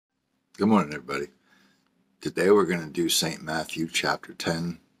Good morning, everybody. Today we're going to do St. Matthew chapter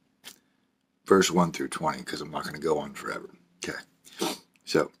 10, verse 1 through 20, because I'm not going to go on forever. Okay.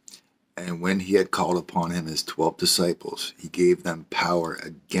 So, and when he had called upon him his 12 disciples, he gave them power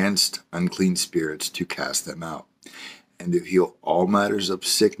against unclean spirits to cast them out, and to heal all matters of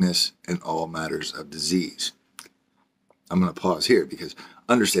sickness and all matters of disease. I'm going to pause here because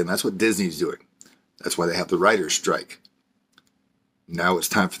understand that's what Disney's doing. That's why they have the writers' strike. Now it's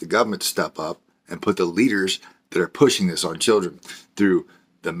time for the government to step up and put the leaders that are pushing this on children through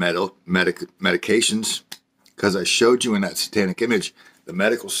the medications. Because I showed you in that satanic image the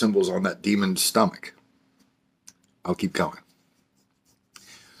medical symbols on that demon's stomach. I'll keep going.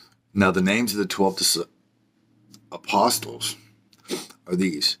 Now the names of the 12 apostles are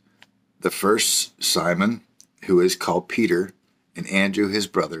these. The first, Simon, who is called Peter, and Andrew his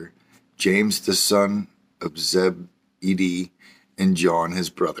brother, James the son of Zebedee, and John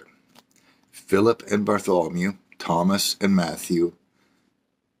his brother, Philip and Bartholomew, Thomas and Matthew,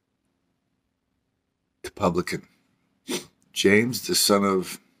 the publican, James the son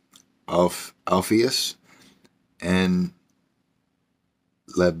of Alphaeus, and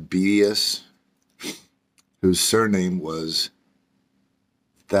Lebbaeus, whose surname was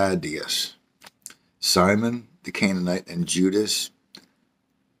Thaddeus, Simon the Canaanite, and Judas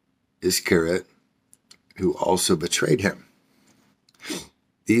Iscariot, who also betrayed him.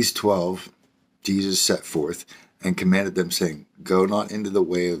 These 12 Jesus set forth and commanded them, saying, Go not into the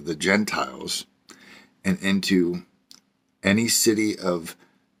way of the Gentiles, and into any city of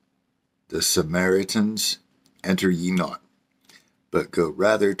the Samaritans enter ye not, but go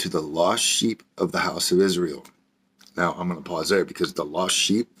rather to the lost sheep of the house of Israel. Now, I'm going to pause there because the lost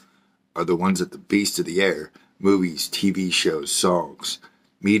sheep are the ones that the beast of the air, movies, TV shows, songs,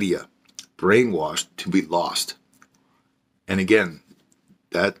 media, brainwashed to be lost. And again,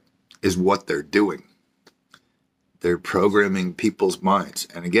 that is what they're doing. They're programming people's minds.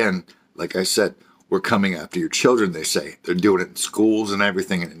 And again, like I said, we're coming after your children, they say. They're doing it in schools and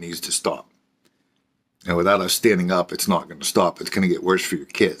everything, and it needs to stop. And without us standing up, it's not going to stop. It's going to get worse for your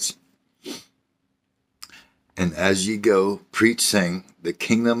kids. And as ye go, preach, saying, the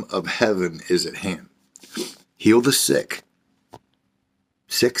kingdom of heaven is at hand. Heal the sick.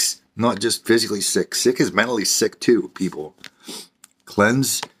 Sick, not just physically sick. Sick is mentally sick too, people.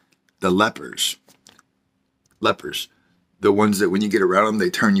 Cleanse the lepers. Lepers. The ones that when you get around them, they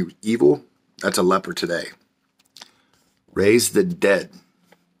turn you evil. That's a leper today. Raise the dead.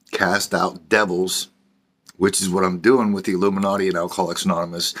 Cast out devils, which is what I'm doing with the Illuminati and Alcoholics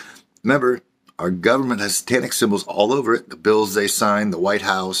Anonymous. Remember, our government has satanic symbols all over it. The bills they sign, the White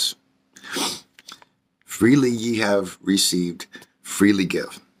House. Freely ye have received, freely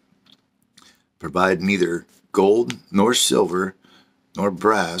give. Provide neither gold nor silver nor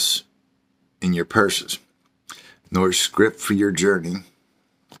brass in your purses, nor scrip for your journey,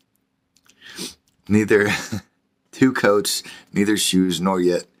 neither 2 coats, neither shoes, nor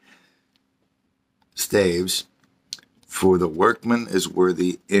yet staves, for the workman is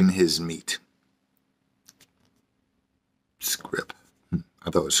worthy in his meat. Scrip. I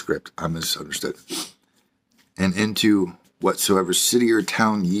thought it was script. I misunderstood. And into whatsoever city or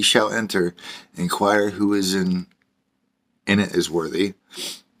town ye shall enter, inquire who is in it is worthy,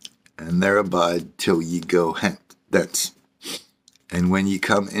 and there abide till ye go thence. And when ye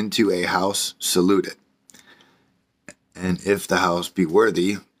come into a house, salute it. And if the house be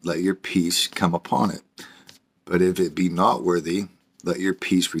worthy, let your peace come upon it. But if it be not worthy, let your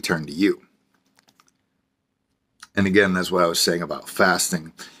peace return to you. And again, that's what I was saying about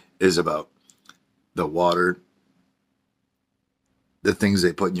fasting, is about the water, the things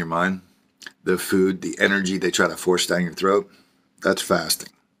they put in your mind, the food, the energy they try to force down your throat. That's fasting.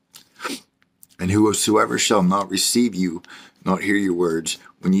 And whosoever shall not receive you, not hear your words,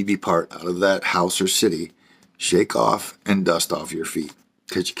 when ye depart out of that house or city, shake off and dust off your feet,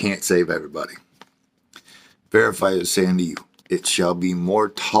 because you can't save everybody. Verify it, saying to you, it shall be more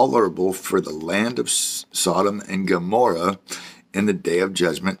tolerable for the land of Sodom and Gomorrah in the day of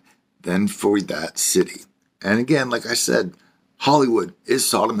judgment than for that city. And again, like I said, Hollywood is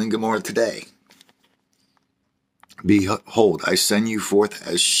Sodom and Gomorrah today. Behold, I send you forth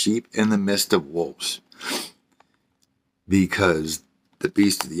as sheep in the midst of wolves. Because the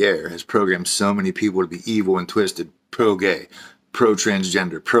beast of the air has programmed so many people to be evil and twisted, pro-gay,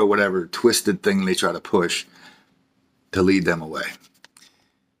 pro-transgender, pro-whatever twisted thing they try to push to lead them away.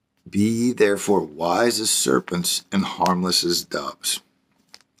 Be ye therefore wise as serpents and harmless as doves.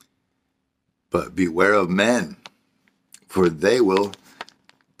 But beware of men, for they will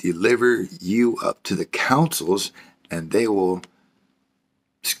deliver you up to the councils, and they will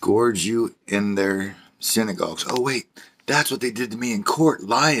scourge you in their synagogues. Oh, wait, that's what they did to me in court,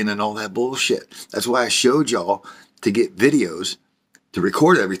 lying and all that bullshit. That's why I showed y'all to get videos to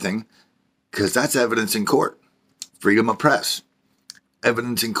record everything, because that's evidence in court. Freedom of press,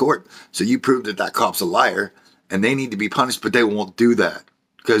 evidence in court. So you prove that that cop's a liar and they need to be punished, but they won't do that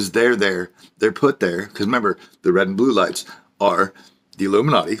because they're there. They're put there because remember, the red and blue lights are the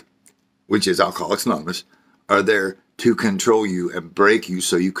Illuminati, which is Alcoholics Anonymous, are there to control you and break you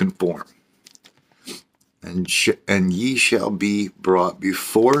so you conform. And ye shall be brought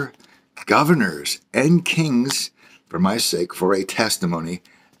before governors and kings for my sake, for a testimony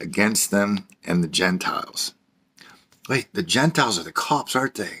against them and the Gentiles. Wait, the Gentiles are the cops,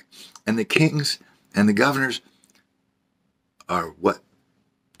 aren't they? And the kings and the governors are what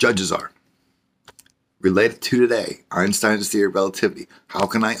judges are. Related to today, Einstein's theory of relativity. How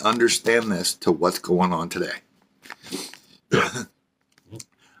can I understand this to what's going on today?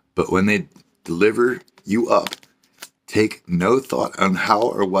 But when they deliver you up, take no thought on how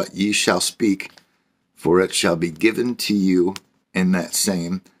or what ye shall speak, for it shall be given to you in that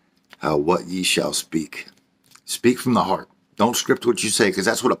same how what ye shall speak. Speak from the heart. Don't script what you say, because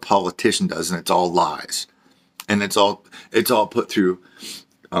that's what a politician does, and it's all lies. And it's all put through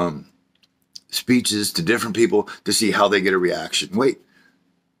speeches to different people to see how they get a reaction. Wait,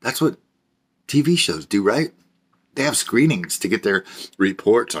 that's what TV shows do, right? They have screenings to get their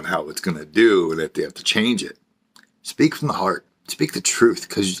reports on how it's going to do and if they have to change it. Speak from the heart. Speak the truth,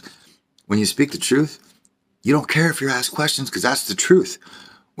 because when you speak the truth, you don't care if you're asked questions, because that's the truth.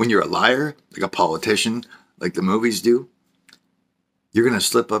 When you're a liar, like a politician, like the movies do, you're going to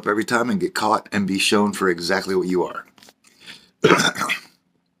slip up every time and get caught and be shown for exactly what you are.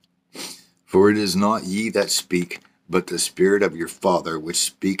 For it is not ye that speak, but the Spirit of your Father which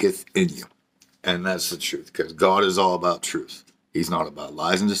speaketh in you. And that's the truth, because God is all about truth. He's not about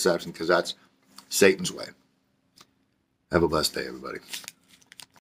lies and deception, because that's Satan's way. Have a blessed day, everybody.